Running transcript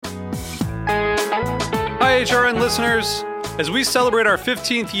HRN listeners. As we celebrate our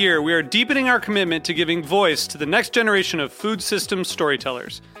 15th year, we are deepening our commitment to giving voice to the next generation of food systems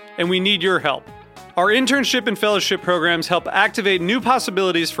storytellers, and we need your help. Our internship and fellowship programs help activate new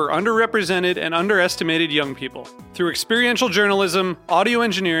possibilities for underrepresented and underestimated young people through experiential journalism, audio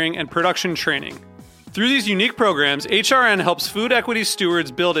engineering, and production training. Through these unique programs, HRN helps food equity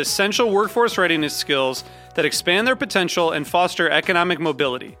stewards build essential workforce readiness skills that expand their potential and foster economic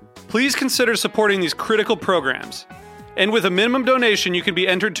mobility. Please consider supporting these critical programs. And with a minimum donation, you can be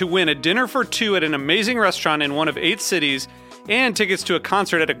entered to win a dinner for two at an amazing restaurant in one of 8 cities and tickets to a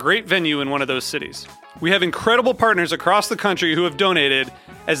concert at a great venue in one of those cities. We have incredible partners across the country who have donated,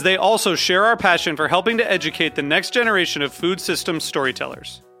 as they also share our passion for helping to educate the next generation of food systems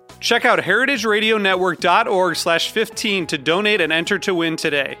storytellers. Check out heritageradionetwork.org/15 to donate and enter to win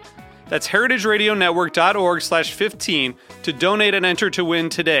today. That's heritageradionetwork.org/15 to donate and enter to win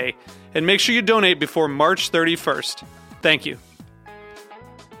today. And make sure you donate before March 31st. Thank you.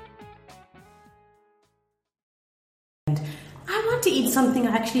 I want to eat something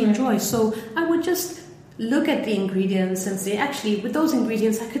I actually enjoy, so I would just look at the ingredients and say, actually, with those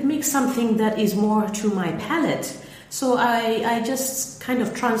ingredients, I could make something that is more to my palate. So I just kind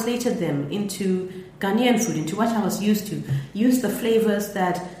of translated them into Ghanaian food, into what I was used to. Use the flavors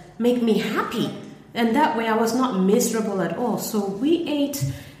that make me happy. And that way I was not miserable at all. So we ate,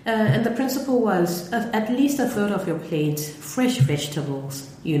 and the principle was at least a third of your plate, fresh vegetables,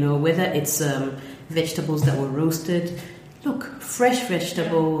 whether it's vegetables that were roasted. Look, fresh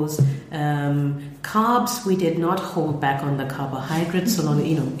vegetables, carbs, we did not hold back on the carbohydrates so long,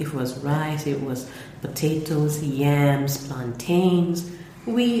 if it was rice, it was potatoes, yams, plantains.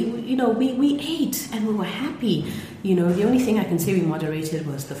 We ate and we were happy. The only thing I can say we moderated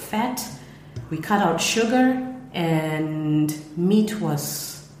was the fat. We cut out sugar, and meat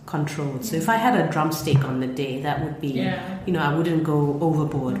was controlled. So if I had a drumstick on the day, that would be, I wouldn't go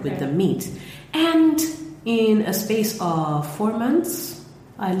overboard with the meat. And in a space of 4 months,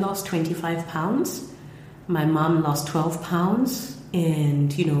 I lost 25 pounds. My mom lost 12 pounds.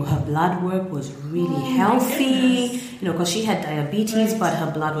 And, her blood work was really healthy, because she had diabetes, but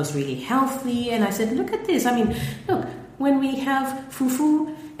her blood was really healthy. And I said, look at this. Look, when we have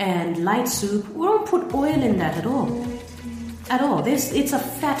fufu and light soup, we don't put oil in that at all. At all. It's a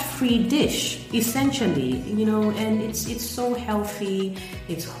fat-free dish, essentially, and it's so healthy,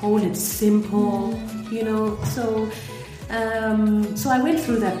 it's whole, it's simple, So I went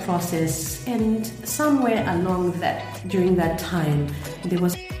through that process, and somewhere during that time, there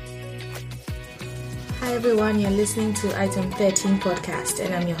was... Hi everyone, you're listening to Item 13 podcast,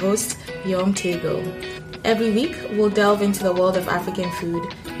 and I'm your host, Yom Tego. Every week, we'll delve into the world of African food,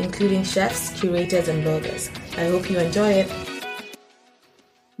 including chefs, curators, and bloggers. I hope you enjoy it.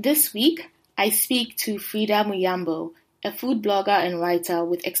 This week, I speak to Freda Muyambo, a food blogger and writer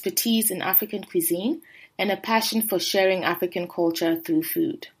with expertise in African cuisine and a passion for sharing African culture through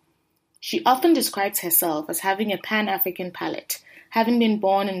food. She often describes herself as having a Pan-African palate, having been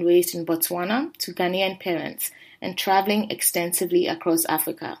born and raised in Botswana to Ghanaian parents and traveling extensively across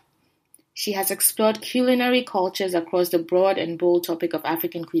Africa. She has explored culinary cultures across the broad and bold topic of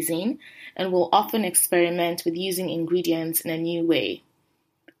African cuisine and will often experiment with using ingredients in a new way.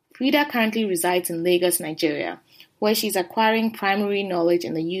 Freda currently resides in Lagos, Nigeria, where she's acquiring primary knowledge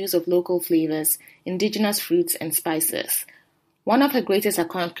in the use of local flavors, indigenous fruits, and spices. One of her greatest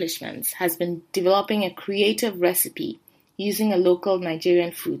accomplishments has been developing a creative recipe using a local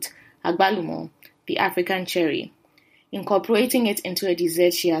Nigerian fruit, agbalumo, the African cherry, incorporating it into a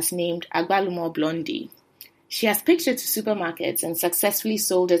dessert she has named agbalumo blondie. She has pitched it to supermarkets and successfully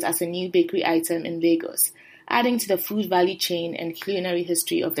sold it as a new bakery item in Lagos, adding to the food value chain and culinary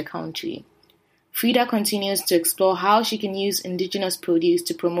history of the country. Freda continues to explore how she can use indigenous produce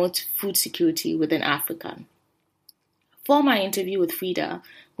to promote food security within Africa. For my interview with Freda,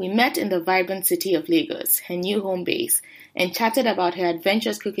 we met in the vibrant city of Lagos, her new home base, and chatted about her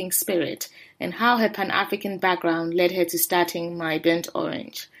adventurous cooking spirit and how her Pan-African background led her to starting My Burnt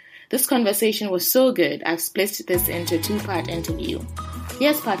Orange. This conversation was so good, I've split this into a 2-part interview.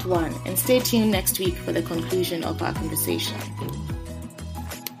 Here's part 1, and stay tuned next week for the conclusion of our conversation.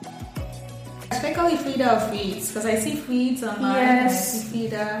 Should I call you Freda or Freeds? Because I see Freeds online. Yes. And I see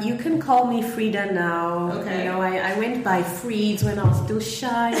Freda. You can call me Freda now. Okay. I went by Freeds when I was still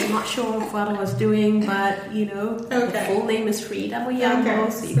shy. I'm not sure of what I was doing, but, the full name is Freda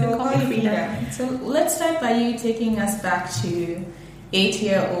Muyambo, so you can call me Freda. So let's start by you taking us back to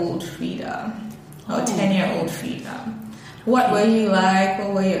 8-year-old Freda, or 10-year-old Freda. What were you like?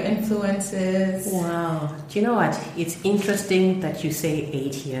 What were your influences? Wow. Do you know what? It's interesting that you say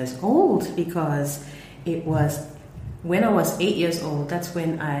 8 years old, because It was when I was 8 years old. That's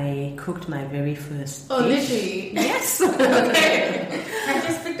when I cooked my very first dish. Literally? Yes. Okay. I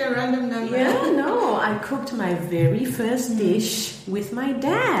just picked a random number. Yeah, no. I cooked my very first dish with my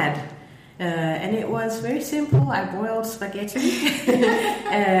dad. And it was very simple. I boiled spaghetti.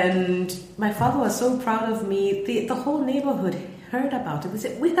 And my father was so proud of me. The whole neighborhood heard about it. They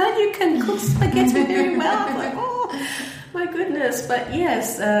said, "We heard you can cook spaghetti very well." I'm like, oh, my goodness. But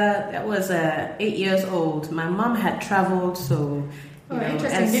yes, that was 8 years old. My mom had traveled, so...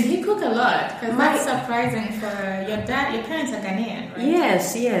 Interesting. Did he cook a lot? Because that's surprising for your dad. Your parents are Ghanaian, right?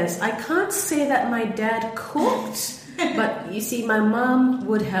 Yes. I can't say that my dad cooked... But you see, my mom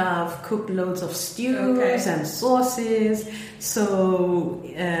would have cooked loads of stews and sauces. So,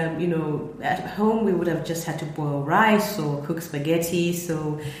 at home we would have just had to boil rice or cook spaghetti.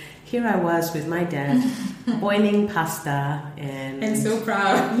 So here I was with my dad boiling pasta. And so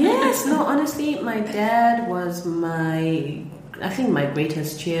proud. Yes, no, honestly, my dad was my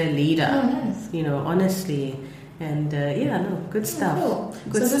greatest cheerleader. Oh, nice. Honestly. And good stuff. Cool.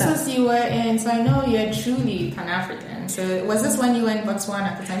 Good so stuff. This was you were in. So I know you're truly Pan-African. So was this when you were in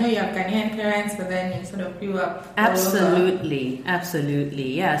Botswana? Because I know you have Ghanaian parents, but then you sort of grew up. Absolutely.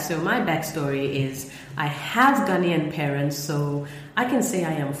 Yeah. So my backstory is I have Ghanaian parents, so I can say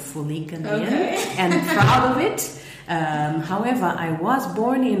I am fully Ghanaian and proud of it. However, I was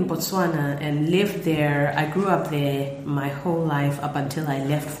born in Botswana and lived there. I grew up there my whole life up until I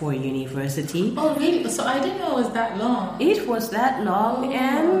left for university. Oh, really? So I didn't know it was that long. It was that long,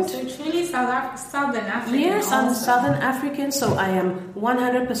 and so truly Southern African. Yes, I'm also. Southern African, so I am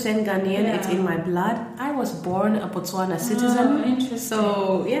 100% Ghanaian. Yeah. It's in my blood. I was born a Botswana citizen. Oh, interesting.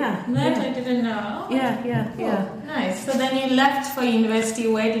 So That I didn't know. Yeah. Nice. So then you left for university.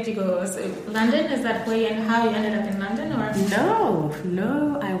 Where did you go? So London? Is that where and how you ended up in London, or?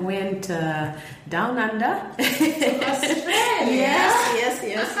 No. I went down under. Australia.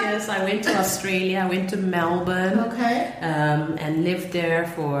 Yes. I went to Australia. I went to Melbourne. Okay. And lived there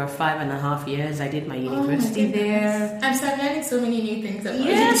for 5.5 years. I did my university there. I'm learning so many new things about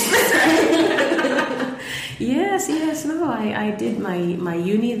Yes. No, I did my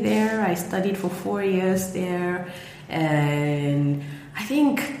uni there. I studied for 4 years there, and I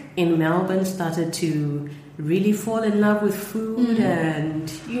think in Melbourne started to really fall in love with food and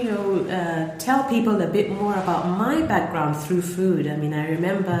tell people a bit more about my background through food. I mean, I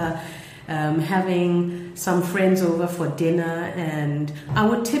remember having some friends over for dinner, and I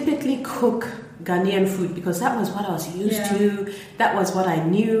would typically cook Ghanaian food because that was what I was used to, that was what I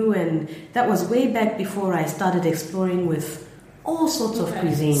knew, and that was way back before I started exploring with all sorts of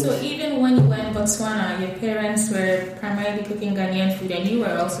cuisines. So even when you were in Botswana, your parents were primarily cooking Ghanaian food and you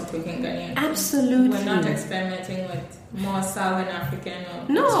were also cooking Ghanaian food? Absolutely. You were not experimenting with more Southern African?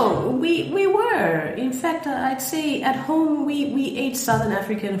 No, we were. In fact, I'd say at home we ate Southern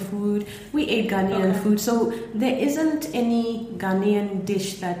African food, we ate Ghanaian food, so there isn't any Ghanaian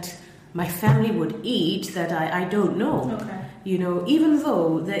dish that my family would eat that I don't know. Okay. Even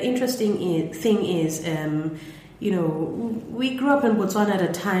though the interesting thing is, we grew up in Botswana at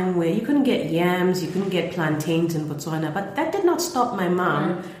a time where you couldn't get yams, you couldn't get plantains in Botswana, but that did not stop my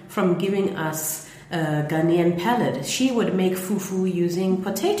mom from giving us a Ghanaian palate. She would make fufu using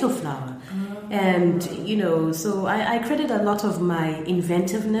potato flour. And, so I credit a lot of my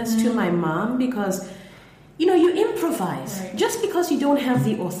inventiveness to my mom because... you improvise. Right. Just because you don't have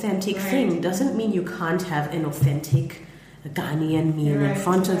the authentic thing doesn't mean you can't have an authentic Ghanaian meal in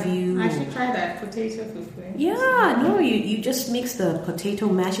front of you. I should try that potato fufu. Yeah, no, you just mix the potato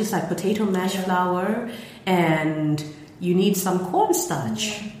mash. It's like potato mash flour, and you need some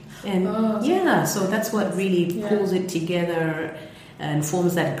cornstarch. And so that's what really pulls it together and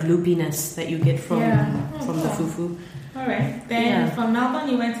forms that gloopiness that you get from the fufu. All right. Then from Melbourne,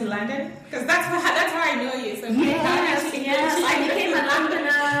 you went to London? Because that's how I know you. So yes. I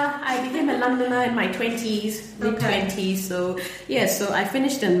became a Londoner in my 20s, mid-20s. So, so I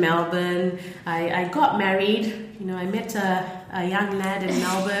finished in Melbourne. I got married. I met a young lad in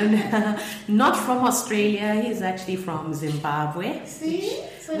Melbourne, not from Australia. He's actually from Zimbabwe. See?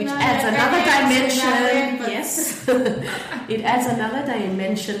 Which adds another dimension. Yes. It adds another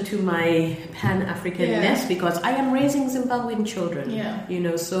dimension to my Pan-Africanness because I am raising Zimbabwean children.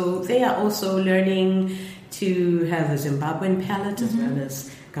 Yeah. So they are also learning to have a Zimbabwean palate as well as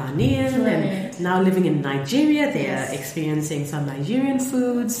Ghanaian, and now living in Nigeria, they are experiencing some Nigerian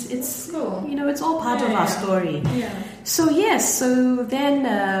foods. It's cool. It's all part of our story. Yeah. So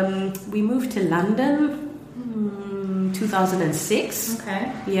then we moved to London 2006.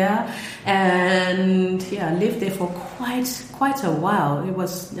 Okay. Yeah, and lived there for quite a while. It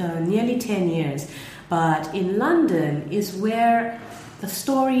was nearly 10 years. But in London is where the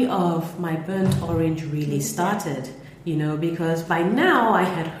story of my burnt orange really started. Because by now I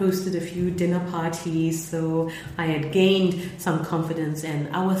had hosted a few dinner parties, so I had gained some confidence, and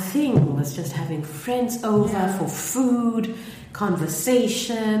our thing was just having friends over for food,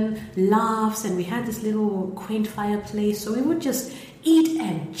 conversation, laughs, and we had this little quaint fireplace, so we would just eat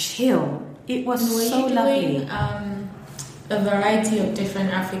and chill. It was so lovely. Doing, a variety of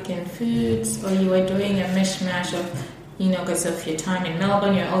different African foods, or you were doing a mishmash of, because of your time in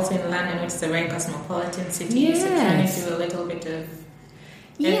Melbourne, you're also in London, which is a very cosmopolitan city, yes. So trying to do a little bit of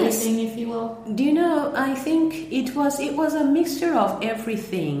everything, if you will. I think it was a mixture of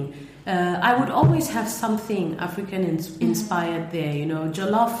everything. I would always have something African inspired there.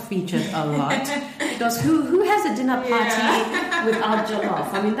 Jollof featured a lot. Because who has a dinner party without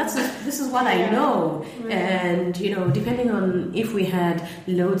jollof? I mean, this is what I know. Right. And depending on if we had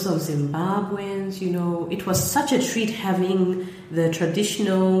loads of Zimbabweans, it was such a treat having the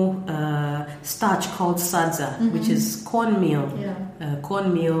traditional starch called sadza, which is cornmeal. Yeah.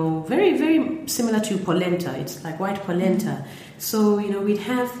 Cornmeal, very very similar to polenta. It's like white polenta. So, we'd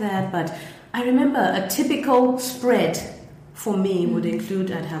have that, but I remember a typical spread for me would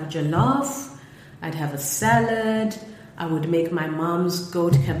include, I'd have jollof, I'd have a salad, I would make my mom's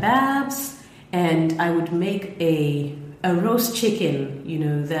goat kebabs, and I would make a roast chicken,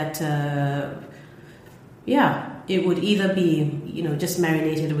 it would either be, just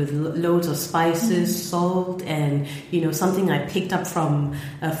marinated with loads of spices, salt, and, something I picked up from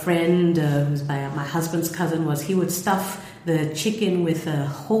a friend who's my husband's cousin he would stuff the chicken with a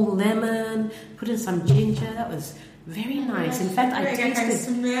whole lemon, put in some ginger. That was very nice. In fact, I tasted. I can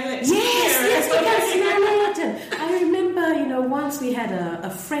smell it. Yes, you can smell it. And I remember, once we had a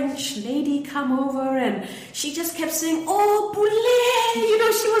French lady come over, and she just kept saying, "Oh, poulet!"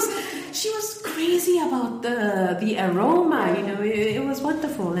 She was crazy about the aroma. It was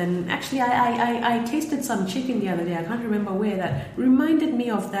wonderful. And actually, I tasted some chicken the other day. I can't remember where. That reminded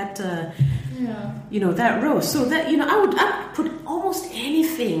me of that. That roast. So that I would put almost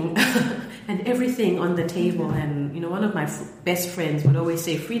anything and everything on the table. And one of my best friends would always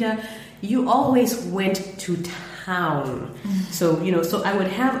say, "Freda, you always went to town." So so I would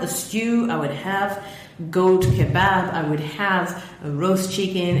have a stew, I would have goat kebab, I would have a roast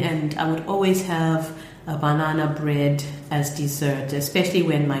chicken, and I would always have a banana bread as dessert, especially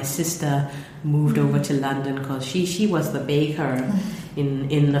when my sister moved over to London, because she was the baker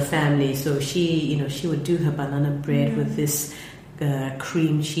in the family. So she would do her banana bread with this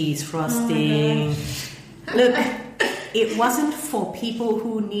cream cheese frosting. Look, it wasn't for people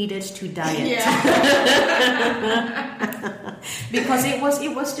who needed to diet. Because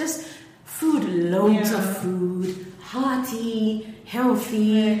it was just food, loads of food, hearty,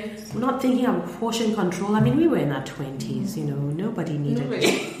 healthy. Right. Not thinking of portion control. I mean, we were in our 20s, nobody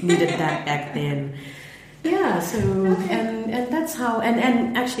needed that back then. Yeah, so and that's how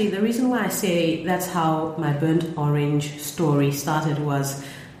and actually the reason why I say that's how my burnt orange story started was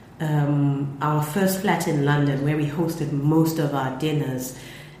our first flat in London, where we hosted most of our dinners.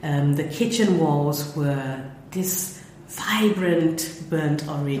 The kitchen walls were this vibrant burnt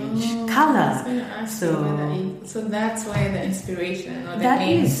orange color. So that's why the inspiration or the that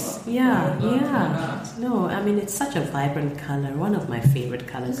name is no, I mean, it's such a vibrant color, one of my favorite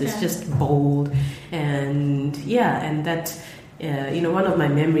colors. It's just bold, and that one of my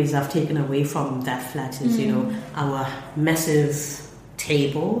memories I've taken away from that flat is our massive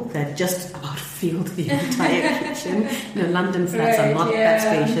table that just about filled the entire kitchen. London flats are not that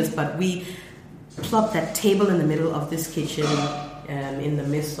spacious, but we plopped that table in the middle of this kitchen in the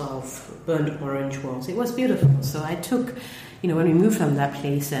midst of burnt orange walls. It was beautiful. So I took, when we moved from that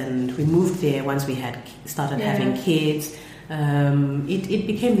place, and we moved there once we had started having kids, it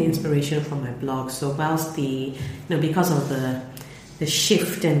became the inspiration for my blog. So whilst because of the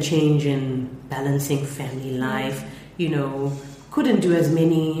shift and change in balancing family life, couldn't do as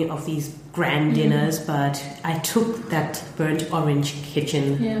many of these grand dinners, but I took that burnt orange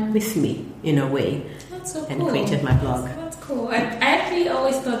kitchen with me in a way. That's so and cool. Created my blog. That's cool. I actually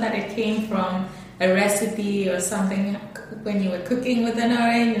always thought that it came from a recipe or something when you were cooking with an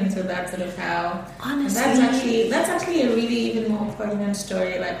orange, and so that's sort of how. Honestly, that's actually a really even more poignant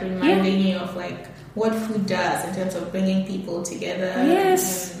story, like reminding you of like what food does in terms of bringing people together.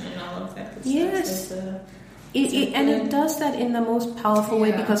 Yes. And all of that. Yes. So it does that in the most powerful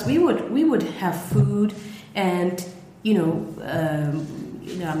way, because we would have food, and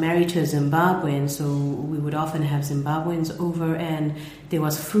I'm married to a Zimbabwean, so we would often have Zimbabweans over, and there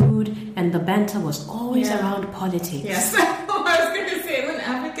was food, and the banter was always around politics. Yes, I was going to say when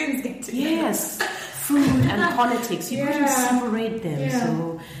Africans get together. Yes, food and politics. You couldn't separate them. Yeah.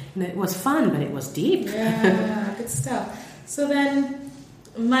 So it was fun, but it was deep. Yeah, good stuff. So then,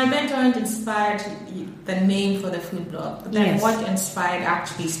 my mentor inspired the name for the food blog. But then what inspired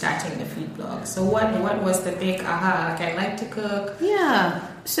actually starting the food blog? So what was the big aha? Like, I like to cook. Yeah.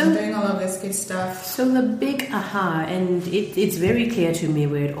 So I'm doing all of this good stuff. So the big aha, and it's very clear to me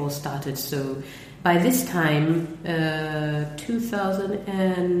where it all started. So by this time,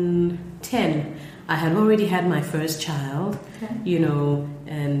 2010, I had already had my first child,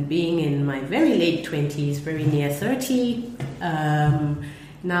 and being in my very late 20s, very near 30,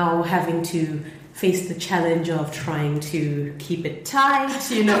 now having to face the challenge of trying to keep it tight,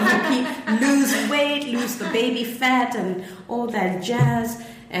 lose weight, lose the baby fat and all that jazz.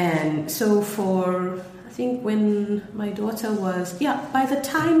 And so I think when my daughter was, by the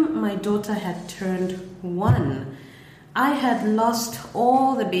time my daughter had turned 1, I had lost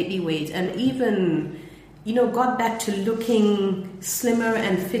all the baby weight and even, got back to looking slimmer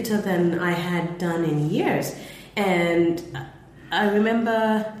and fitter than I had done in years. And I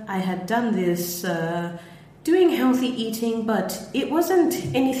remember I had done this, doing healthy eating, but it wasn't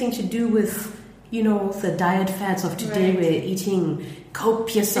anything to do with, the diet fads of today. We're eating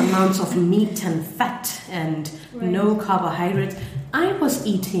copious amounts of meat and fat and no carbohydrates. I was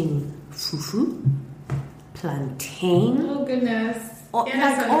eating fufu, plantain. Oh, goodness.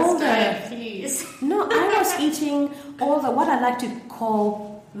 Please. No, I was eating all what I like to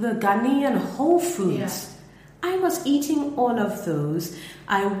call the Ghanaian whole foods. Yeah. I was eating all of those.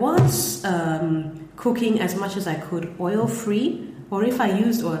 I was cooking as much as I could oil-free, or if I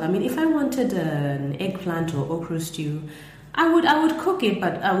used oil. I mean, if I wanted an eggplant or okra stew, I would cook it,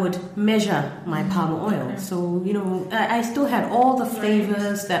 but I would measure my palm oil. Okay. So, I still had all the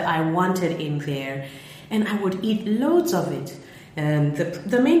flavors that I wanted in there, and I would eat loads of it. And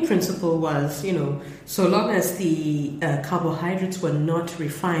the main principle was, so long as the carbohydrates were not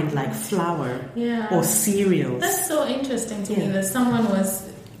refined like flour or cereals. That's so interesting to me that someone was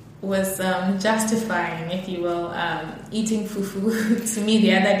justifying, if you will, eating fufu to me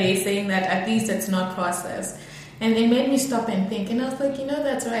the other day, saying that at least it's not processed. And it made me stop and think. And I was like,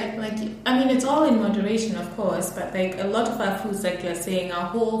 that's right. Like, I mean, it's all in moderation, of course, but like a lot of our foods, like you're saying, are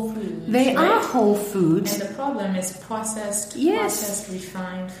whole foods. They are whole foods. And the problem is processed,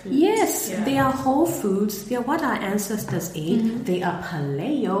 refined foods. Yes, they are whole foods. They are what our ancestors ate. Mm-hmm. They are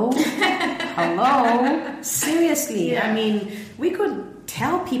paleo. Hello? Seriously. Yeah. I mean, we could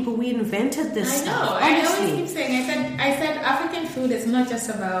tell people we invented this stuff. I always keep saying, I said African food is not just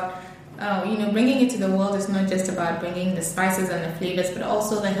about... bringing it to the world is not just about bringing the spices and the flavors, but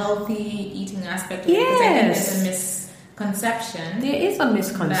also the healthy eating aspect of it. Because I think there's a misconception. There is a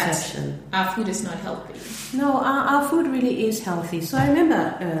misconception. That our food is not healthy. No, our food really is healthy. So I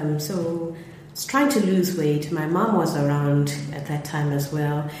remember, I was trying to lose weight. My mom was around at that time as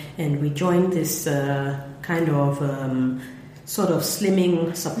well, and we joined this kind of sort of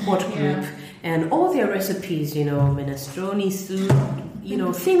slimming support group. And all their recipes, minestrone soup,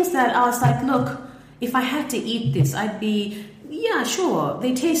 things that I was like, look, if I had to eat this, I'd be, sure,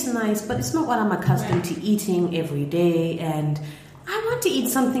 they taste nice, but it's not what I'm accustomed to eating every day. And I want to eat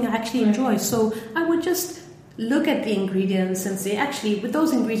something I actually enjoy. So I would just look at the ingredients and say, actually, with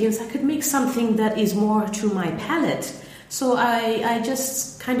those ingredients, I could make something that is more to my palate. So I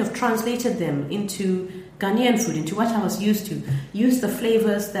just kind of translated them into Ghanaian food, into what I was used to, use the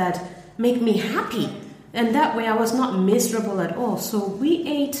flavors that make me happy, and that way I was not miserable at all. So we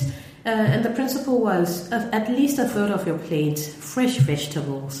ate, and the principle was at least a third of your plate fresh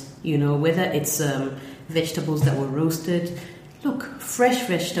vegetables, whether it's vegetables that were roasted. Look, fresh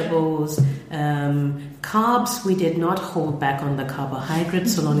vegetables, carbs, we did not hold back on the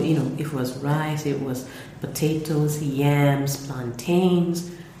carbohydrates. So long, if it was rice, it was potatoes, yams, plantains.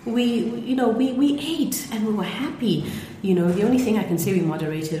 We ate and we were happy. The only thing I can say we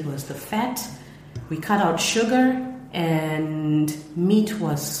moderated was the fat. We cut out sugar, and meat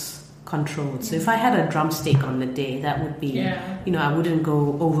was controlled. So if I had a drumstick on the day, that would be, I wouldn't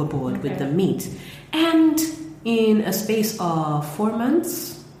go overboard with the meat. And in a space of 4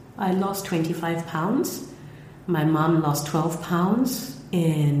 months, I lost 25 pounds. My mom lost 12 pounds.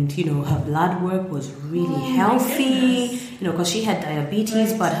 And, her blood work was really healthy, because she had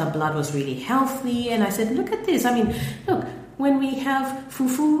diabetes, but her blood was really healthy. And I said, look at this. I mean, look, when we have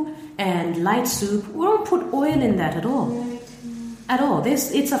fufu and light soup, we don't put oil in that at all. at all.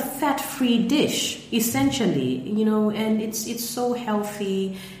 It's a fat-free dish, essentially, you know, and it's so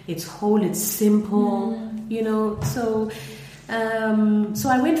healthy, it's whole, it's simple, you know. So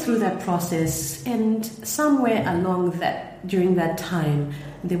I went through that process, and somewhere during that time,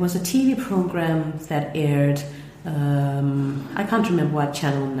 there was a TV program that aired. I can't remember what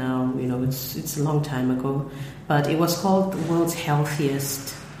channel now, you know, it's a long time ago, but it was called The World's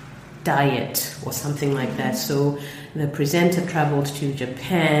Healthiest Diet or something like that. So the presenter traveled to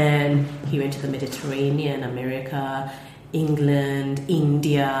Japan, he went to the Mediterranean, America, England,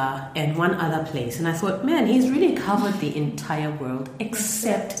 India, and one other place. And I thought, man, he's really covered the entire world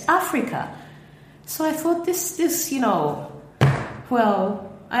except Africa. So I thought this, you know,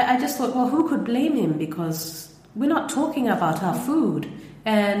 well, I just thought, well, who could blame him? Because we're not talking about our food.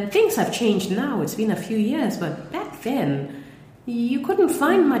 And things have changed now. It's been a few years, but back then, you couldn't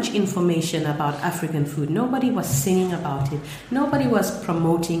find much information about African food. Nobody was singing about it. Nobody was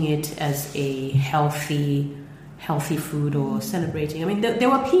promoting it as a healthy food or celebrating. I mean, there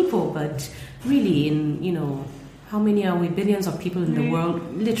were people, but really, you know, how many are we? Billions of people in the world.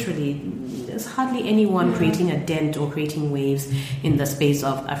 Literally, there's hardly anyone creating a dent or creating waves in the space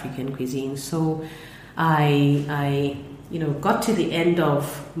of African cuisine. So I you know, got to the end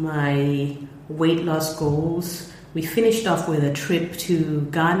of my weight loss goals. We finished off with a trip to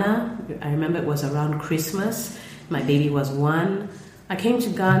Ghana. I remember it was around Christmas. My baby was 1. I came to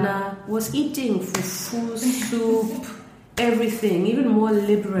Ghana, was eating fufu, soup, everything, even more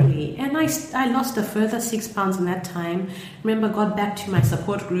liberally. And I lost a further 6 pounds in that time. Remember, got back to my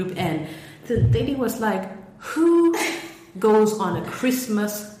support group, and the lady was like, who goes on a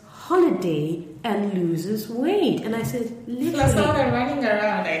Christmas holiday and loses weight? And I said, literally. Plus all the running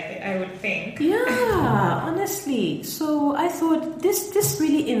around, I would think. Yeah, honestly. So I thought, this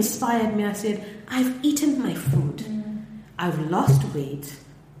really inspired me. I said, I've eaten my food. I've lost weight.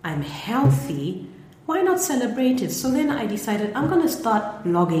 I'm healthy. Why not celebrate it? So then I decided I'm going to start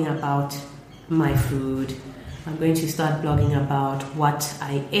blogging about my food. I'm going to start blogging about what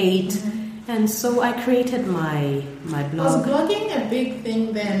I ate. And so I created my blog. Was blogging a big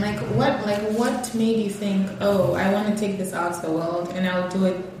thing then? What made you think, oh, I want to take this out to the world and I'll do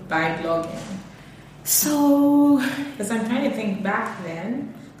it by blogging? So, because I'm trying to think back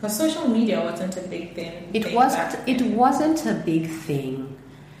then, because social media wasn't a big thing. It wasn't a big thing.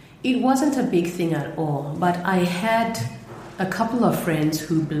 It wasn't a big thing at all. But I had a couple of friends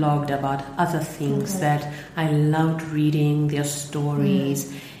who blogged about other things that I loved reading, their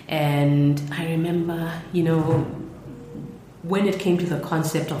stories. And I remember, you know, when it came to the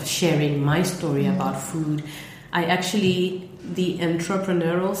concept of sharing my story about food, I actually, the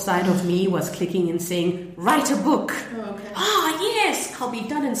entrepreneurial side of me was clicking and saying, write a book. Yes, I'll be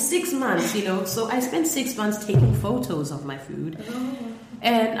done in 6 months, you know. So I spent 6 months taking photos of my food.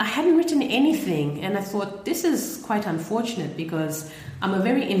 And I hadn't written anything. And I thought, this is quite unfortunate because I'm a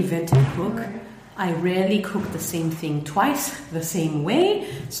very inventive cook. I rarely cook the same thing twice, the same way.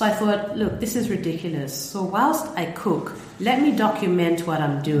 So I thought, look, this is ridiculous. So whilst I cook, let me document what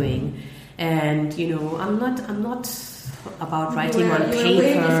I'm doing. And, you know, I'm not about writing on paper.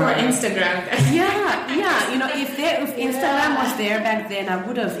 Way before Instagram. Yeah. You know, if Instagram was there back then, it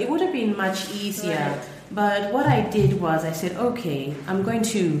would have been much easier. Right. But what I did was I said, okay, I'm going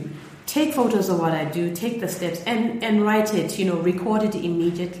to take photos of what I do, take the steps, and write it, you know, record it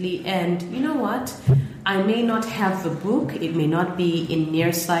immediately. And you know what? I may not have the book, it may not be in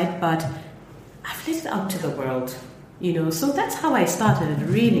near sight, but I've let it out to the world, you know. So that's how I started,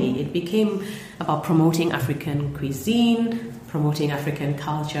 really. It became about promoting African cuisine, promoting African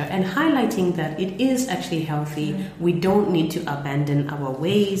culture, and highlighting that it is actually healthy. We don't need to abandon our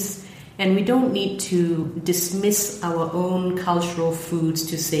ways. And we don't need to dismiss our own cultural foods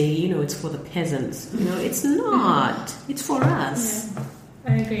to say, you know, it's for the peasants. You know, it's not. It's for us. Yeah,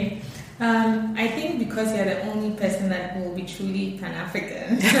 I agree. I think because you're the only person that will be truly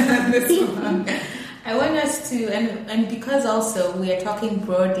Pan-African this month, I want us to, and because also we are talking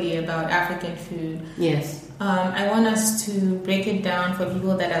broadly about African food. Yes. I want us to break it down for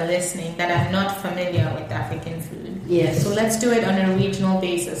people that are listening that are not familiar with African food. Yes. So let's do it on a regional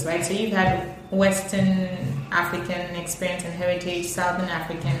basis, right? So you've had Western African experience and heritage, Southern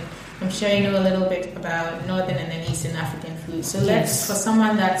African. I'm sure you know a little bit about Northern and then Eastern African food. So let's, for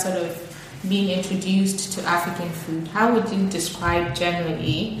someone that's sort of being introduced to African food, how would you describe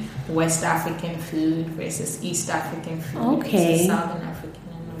generally West African food versus East African food versus Southern African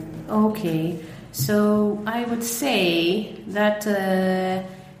and Northern? Okay. So I would say that,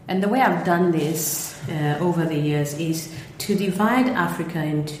 and the way I've done this over the years is to divide Africa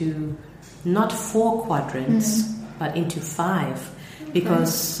into not 4 quadrants, but into 5.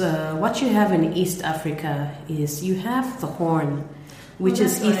 because what you have in East Africa is you have the Horn, which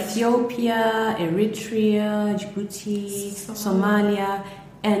is Ethiopia, Eritrea, Djibouti, Somalia,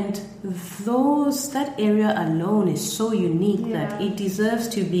 and that area alone is so unique that it deserves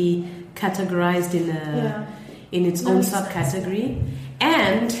to be categorized in its own subcategory.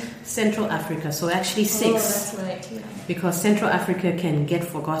 And Central Africa, so actually 6. Oh, that's right. Yeah. Because Central Africa can get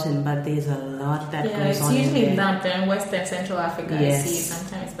forgotten, but there's a lot that goes on. It's usually lumped in Western Central Africa. I see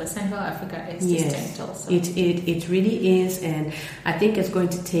sometimes, but Central Africa is distinct also. It really is, and I think it's going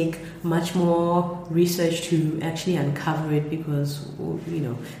to take much more research to actually uncover it, because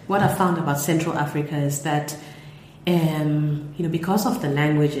what I found about Central Africa is that because of the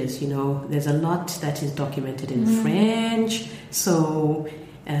languages, there's a lot that is documented in French, so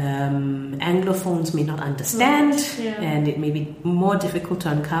Anglophones may not understand, and it may be more difficult to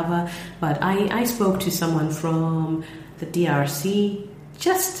uncover. But I spoke to someone from the DRC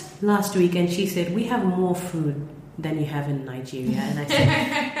just last week, and she said, we have more food than you have in Nigeria. And I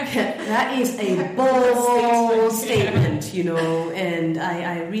said, that is a bold statement, and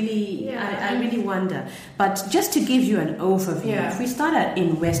I really wonder. But just to give you an overview, if we start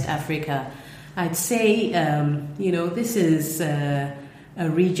in West Africa, I'd say, this is a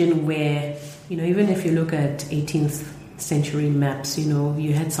region where, even if you look at 18th century maps,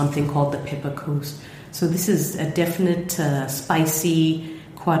 you had something called the Pepper Coast. So this is a definite spicy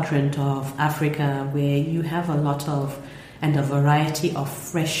quadrant of Africa where you have a lot of and a variety of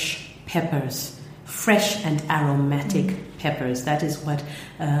fresh peppers, fresh and aromatic peppers. That is what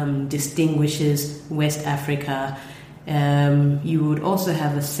distinguishes West Africa. You would also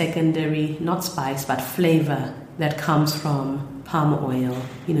have a secondary, not spice, but flavor that comes from palm oil.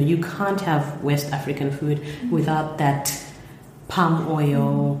 You can't have West African food without that palm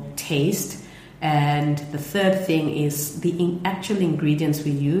oil taste. And the third thing is the actual ingredients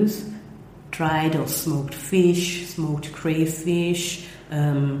we use: dried or smoked fish, smoked crayfish,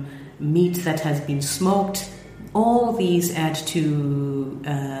 meat that has been smoked. All these add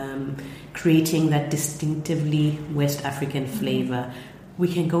to creating that distinctively West African flavor. We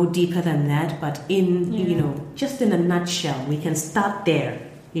can go deeper than that, but just in a nutshell, we can start there.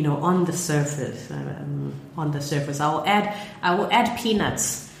 On the surface. I will add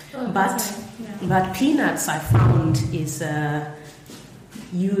peanuts. But peanuts, I found, is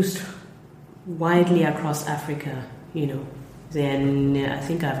used widely across Africa. Then I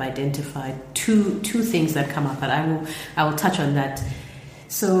think I've identified two things that come up, but I will touch on that.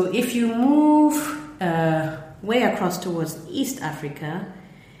 So if you move way across towards East Africa,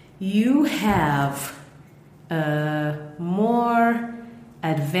 you have more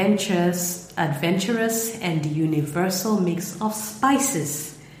adventurous and universal mix of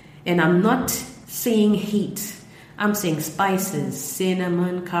spices. And I'm not saying heat. I'm saying spices: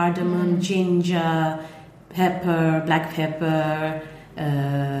 cinnamon, cardamom, ginger, pepper, black pepper,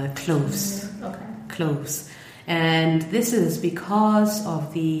 cloves. Cloves. And this is because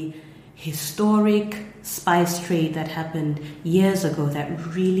of the historic spice trade that happened years ago that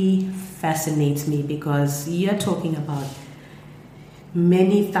really fascinates me, because you're talking about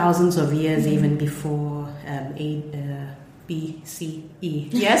many thousands of years, even before BCE.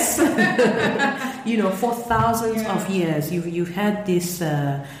 Yes, for thousands of years, you've had this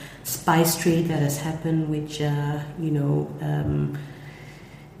spice trade that has happened, which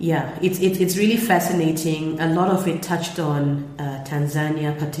it's really fascinating. A lot of it touched on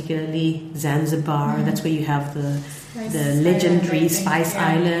Tanzania, particularly Zanzibar. Mm-hmm. That's where you have the legendary Spice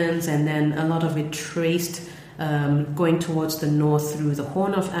Islands, and then a lot of it traced going towards the north through the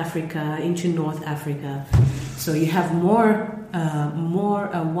Horn of Africa into North Africa. So you have a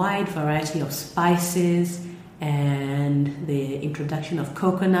wide variety of spices and the introduction of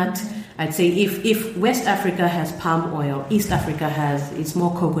coconut. Mm-hmm. I'd say if West Africa has palm oil, East Africa it's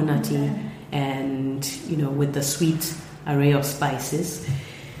more coconutty, and with the sweet array of spices.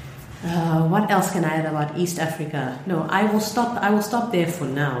 What else can I add about East Africa? No, I will stop there for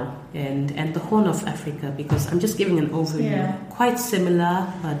now, and the Horn of Africa, because I'm just giving an overview. Yeah. Quite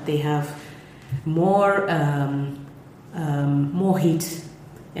similar, but they have more heat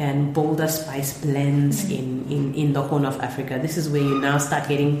and bolder spice blends in the Horn of Africa. This is where you now start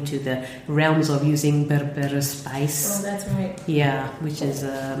getting to the realms of using Berber spice. Oh, that's right. Yeah, which is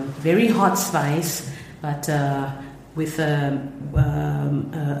a very hot spice, but with a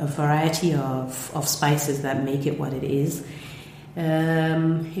variety of spices that make it what it is.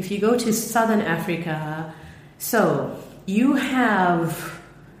 If you go to Southern Africa, so you have,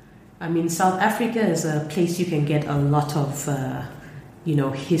 South Africa is a place you can get a lot of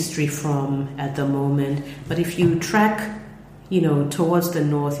history from at the moment. But if you track towards the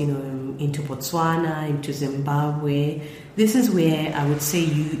north, into Botswana, into Zimbabwe. This is where I would say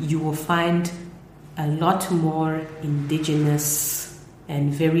you will find a lot more indigenous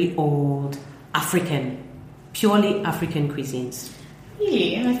and very old purely African cuisines.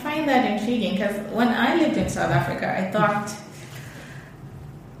 Really? And I find that intriguing because when I lived in South Africa, I thought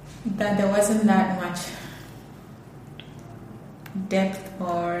that there wasn't that much depth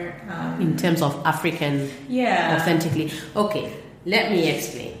or... in terms of African authentically. Okay, let me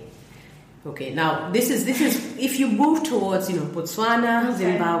explain. Okay, now this is if you move towards Botswana,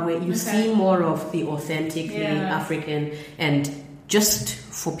 Zimbabwe, you see more of the authentically African, and just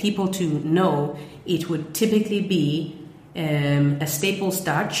for people to know, it would typically be a staple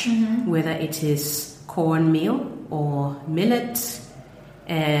starch, whether it is cornmeal or millet,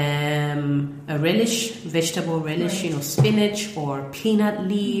 a relish, vegetable relish, spinach or peanut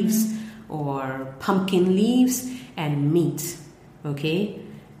leaves or pumpkin leaves, and meat. Okay,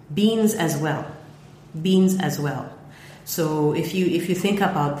 beans as well. So if you think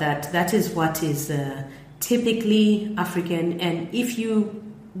about that, that is what is typically African. And if you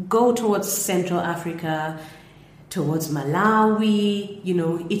go towards Central Africa, towards Malawi,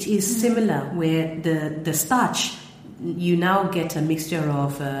 it is similar, where the starch, you now get a mixture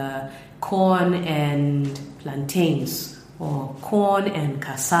of corn and plantains, or corn and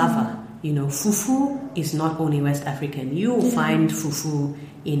cassava. Fufu is not only West African. You will find fufu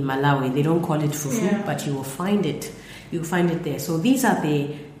in Malawi. They don't call it fufu, but you will find it. You find it there. So these are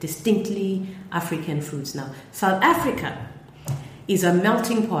the distinctly African foods. Now, South Africa is a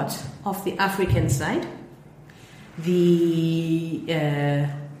melting pot of the African side, the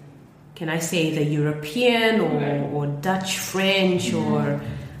can I say the European or Dutch, French, or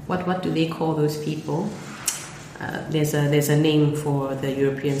what do they call those people? There's a name for the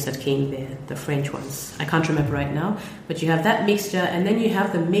Europeans that came there, the French ones. I can't remember right now, but you have that mixture, and then you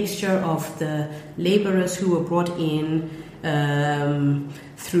have the mixture of the laborers who were brought in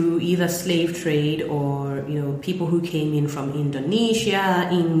through either slave trade or people who came in from Indonesia,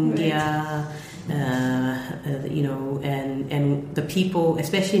 India. And the people,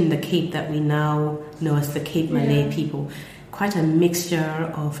 especially in the Cape that we now know as the Cape Malay people, quite a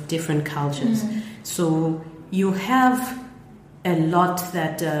mixture of different cultures. So you have a lot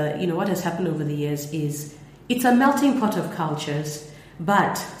that, what has happened over the years is it's a melting pot of cultures,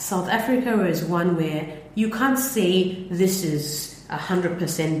 but South Africa is one where you can't say this is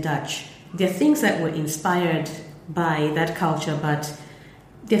 100% Dutch. There are things that were inspired by that culture, but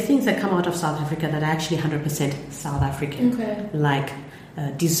there are things that come out of South Africa that are actually 100% South African, like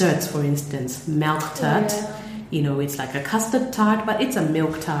desserts, for instance, milk tart. It's like a custard tart, but it's a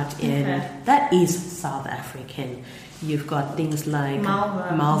milk tart, and that is South African. You've got things like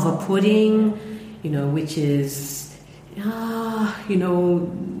malva pudding, which is, I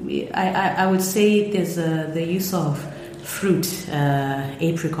would say there's the use of fruit,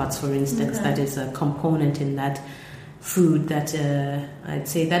 apricots, for instance, that is a component in that food that I'd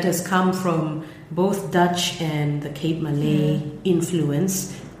say that has come from both Dutch and the Cape Malay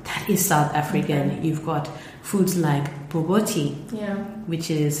influence. That is South African. You've got foods like boboti, which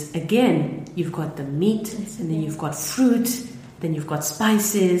is, again, you've got the meat, and then you've got fruit, then you've got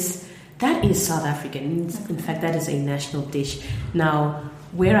spices. That is South African. In fact, that is a national dish. Now,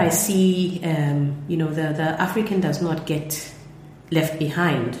 where I see, the African does not get left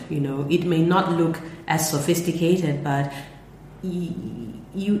behind. It may not look as sophisticated, but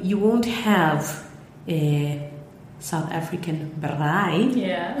you won't have a South African braai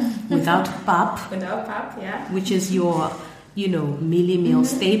without pap, which is your mealie meal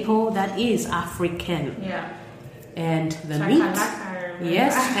staple. That is African. And the meat,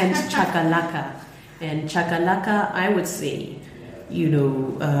 and chakalaka. And chakalaka, I would say, it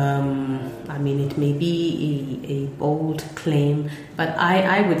may be a bold claim, but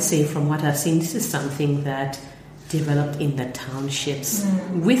I would say from what I've seen, this is something that developed in the townships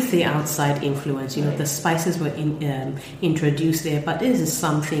with the outside influence. The spices were introduced there, but this is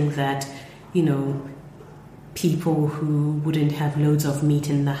something that, people who wouldn't have loads of meat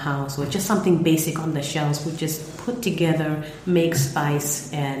in the house or just something basic on the shelves would just put together, make spice,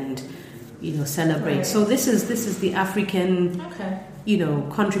 and celebrate. So this is the African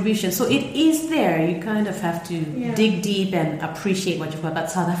contribution. So it is there. You kind of have to dig deep and appreciate what you've got. But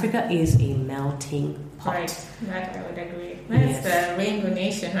South Africa is a melting pot. Right, that I would agree. That's the Rainbow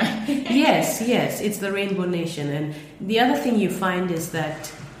Nation, right? yes, it's the Rainbow Nation. And the other thing you find is that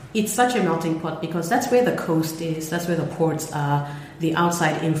it's such a melting pot because that's where the coast is, that's where the ports are. The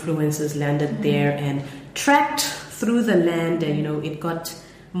outside influences landed there and tracked through the land, and it got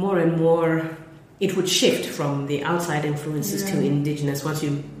more and more it would shift from the outside influences to indigenous once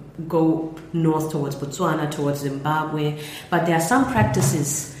you go north towards Botswana, towards Zimbabwe. But there are some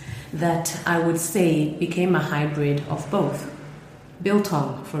practices that I would say became a hybrid of both.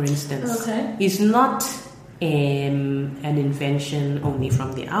 Biltong, for instance, is not an invention only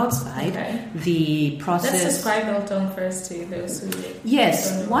from the outside. The process... Let's describe biltong first to those who...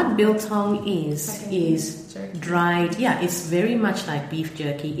 Yes, what biltong is dried... Yeah, it's very much like beef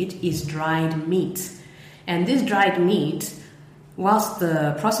jerky. It is dried meat. And this dried meat, whilst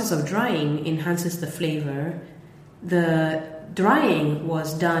the process of drying enhances the flavor, the drying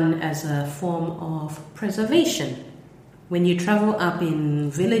was done as a form of preservation. When you travel up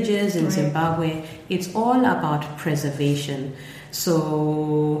in villages in Zimbabwe, it's all about preservation.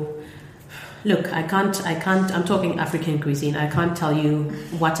 So, look, I'm talking African cuisine. I can't tell you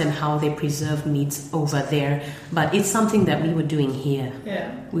what and how they preserve meats over there, but it's something that we were doing here.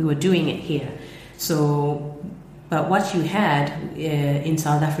 Yeah. We were doing it here. So, but what you had in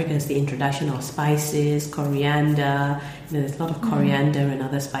South Africa is the introduction of spices, coriander. There's a lot of coriander and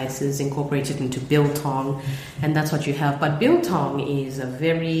other spices incorporated into biltong, and that's what you have. But biltong is a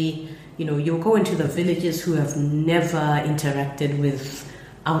very, you'll go into the villages who have never interacted with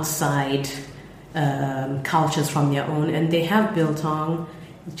outside cultures from their own, and they have biltong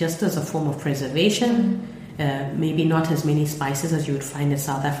just as a form of preservation. Maybe not as many spices as you would find in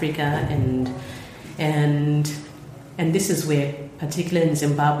South Africa, and this is where, particularly in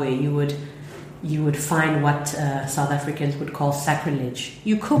Zimbabwe, you would find what South Africans would call sacrilege.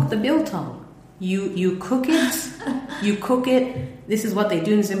 You cook the biltong. You cook it. You cook it. This is what they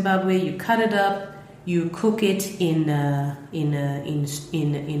do in Zimbabwe. You cut it up. You cook it in a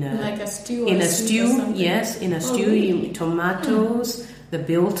like a stew. In a stew, yes, in a stew. Really? Tomatoes, the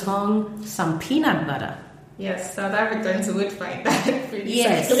biltong, some peanut butter. Yes, South Africans would find that pretty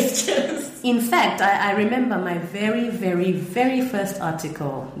sacrilegious. In fact, I remember my very, very, very first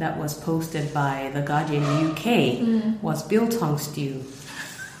article that was posted by The Guardian UK was biltong stew.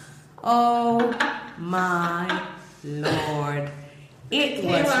 Oh my Lord. It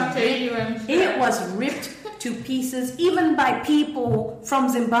was ripped to pieces, even by people from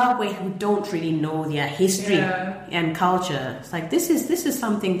Zimbabwe who don't really know their history and culture. It's like this is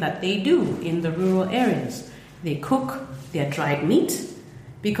something that they do in the rural areas. They cook their dried meat,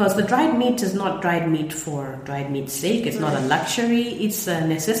 because the dried meat is not dried meat for dried meat's sake. It's not a luxury. It's a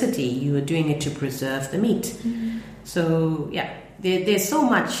necessity. You are doing it to preserve the meat. So yeah, there's so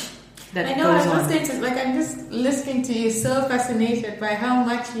much that goes on. I must say, I'm just listening to you, so fascinated by how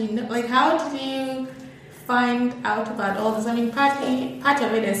much you know. Like, how did you find out about all this? I mean, part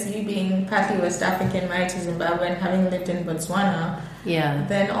of it is you being partly West African, married to Zimbabwe, and having lived in Botswana. Yeah.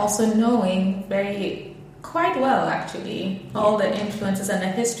 Then also knowing quite well, actually, all the influences and the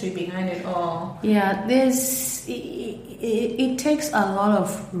history behind it all. Yeah, it takes a lot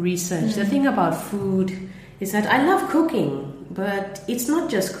of research. The thing about food is that I love cooking, but it's not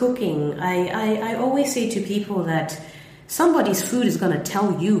just cooking. I always say to people that somebody's food is going to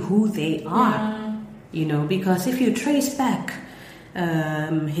tell you who they are, because if you trace back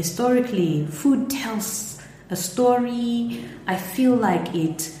historically, food tells a story. I feel like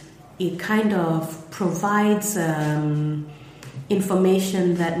it kind of provides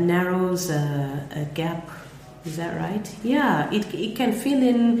information that narrows a gap. Is that right? Yeah, it can fill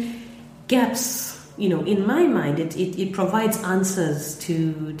in gaps. In my mind, it provides answers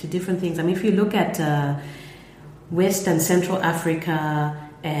to different things. I mean, if you look at West and Central Africa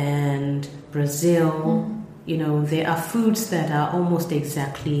and Brazil, there are foods that are almost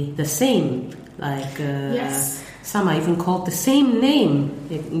exactly the same. Like some are even called the same name.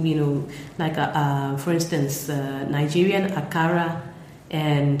 For instance, Nigerian akara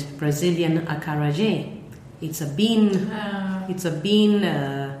and Brazilian acarajé. It's a bean. It's a bean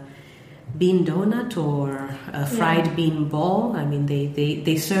donut or a fried bean ball. I mean,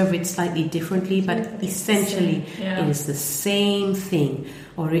 they serve it slightly differently, but essentially it is the same thing.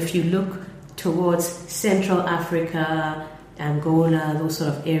 Or if you look towards Central Africa, Angola, those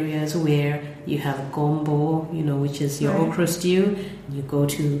sort of areas where you have gombo, which is your okra stew. You go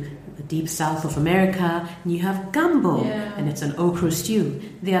to the deep south of America, and you have gumbo, and it's an okra stew.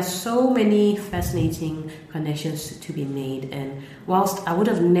 There are so many fascinating connections to be made, and whilst I would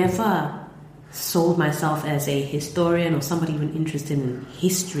have never sold myself as a historian or somebody even interested in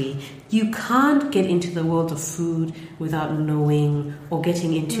history, you can't get into the world of food without knowing or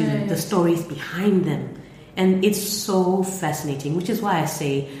getting into the stories behind them. And it's so fascinating, which is why I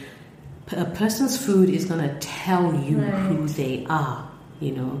say a person's food is going to tell you who they are.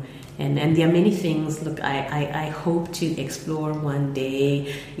 you know. And there are many things, look, I hope to explore one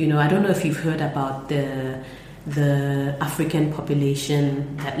day. You know, I don't know if you've heard about the African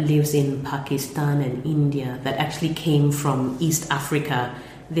population that lives in Pakistan and India that actually came from East Africa.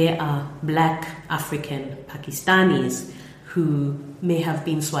 There are black African Pakistanis who may have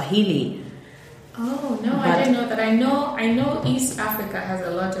been Swahili. Oh, no, I didn't know that. I know East Africa has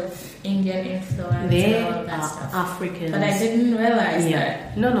a lot of Indian influence and all of that stuff. Africans. But I didn't realize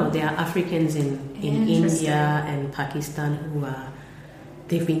that. No, there are Africans in India and Pakistan who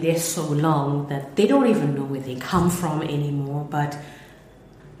they've been there so long that they don't even know where they come from anymore. But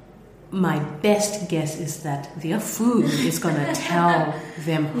my best guess is that their food is going to tell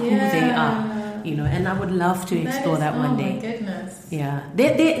them who they are, you know, and I would love to explore that one day. Oh my goodness. Yeah,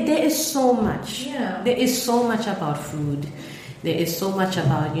 there is so much. Yeah. There is so much about food. There is so much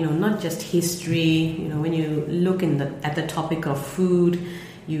about, you know, not just history. You know, when you look at the topic of food,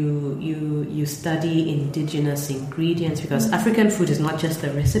 you study indigenous ingredients, because African food is not just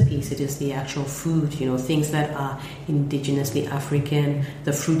the recipes, it is the actual food, you know, things that are indigenously African,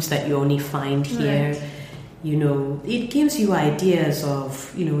 the fruits that you only find here. Right. You know, it gives you ideas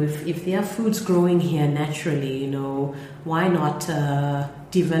of, you know, if there are foods growing here naturally, you know, why not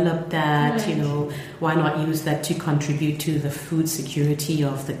develop that, right. You know, why not use that to contribute to the food security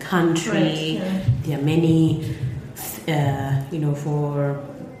of the country. Right, yeah. There are many, you know, for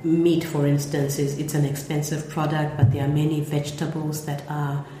meat, for instance, it's an expensive product, but there are many vegetables that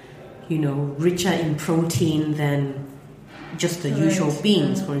are, you know, richer in protein than just the usual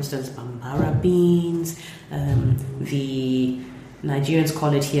beans. For instance, bambara beans, the Nigerians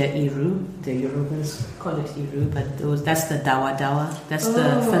call it here iru, the Yorubas call it iru, but that's the dawa dawa, that's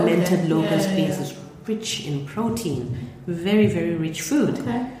the fermented locust beans. It's rich in protein, very, very rich food.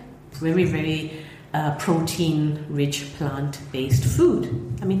 Very, very protein-rich plant-based food.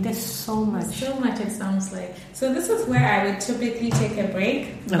 I mean, there's so much. So much, it sounds like. So this is where I would typically take a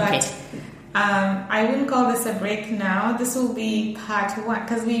break, but I wouldn't call this a break now. This will be part one,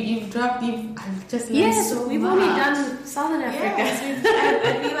 because I've just learned so we've much. Only done Southern Africa. Yes,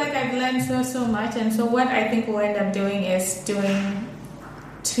 I feel like I've learned so much, and so what I think we'll end up doing is doing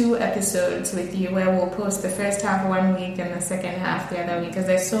 2 episodes with you, where we'll post the first half one week and the second half the other week, because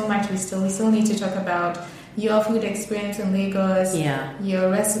there's so much we still need to talk about. Your food experience in Lagos, your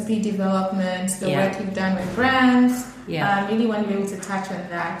recipe development, the work you've done with brands. Really want to be able to touch on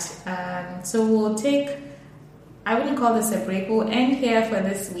that. So we'll take, I wouldn't call this a break, we'll end here for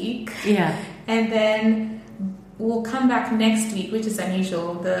this week. And then we'll come back next week, which is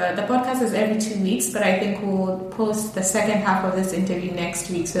unusual. The podcast is every 2 weeks, but I think we'll post the second half of this interview next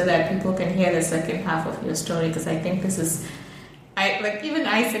week so that people can hear the second half of your story, because I think this is, even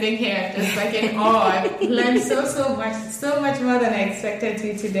I sitting here, just like in awe. I've learned so much more than I expected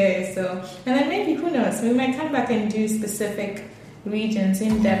to today. So, and then maybe, who knows, we might come back and do specific regions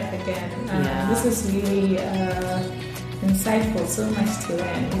in depth again. This is really insightful, so much to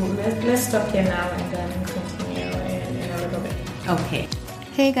learn. Let's stop here now and then continue in a little bit. Okay.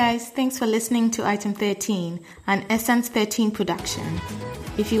 Hey guys, thanks for listening to Item 13, an Essence 13 production.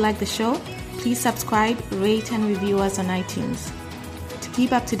 If you like the show, please subscribe, rate and review us on iTunes. To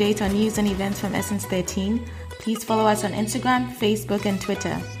keep up to date on news and events from Essence 13, please follow us on Instagram, Facebook and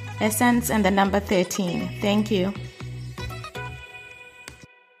Twitter. Essence and the number 13. Thank you.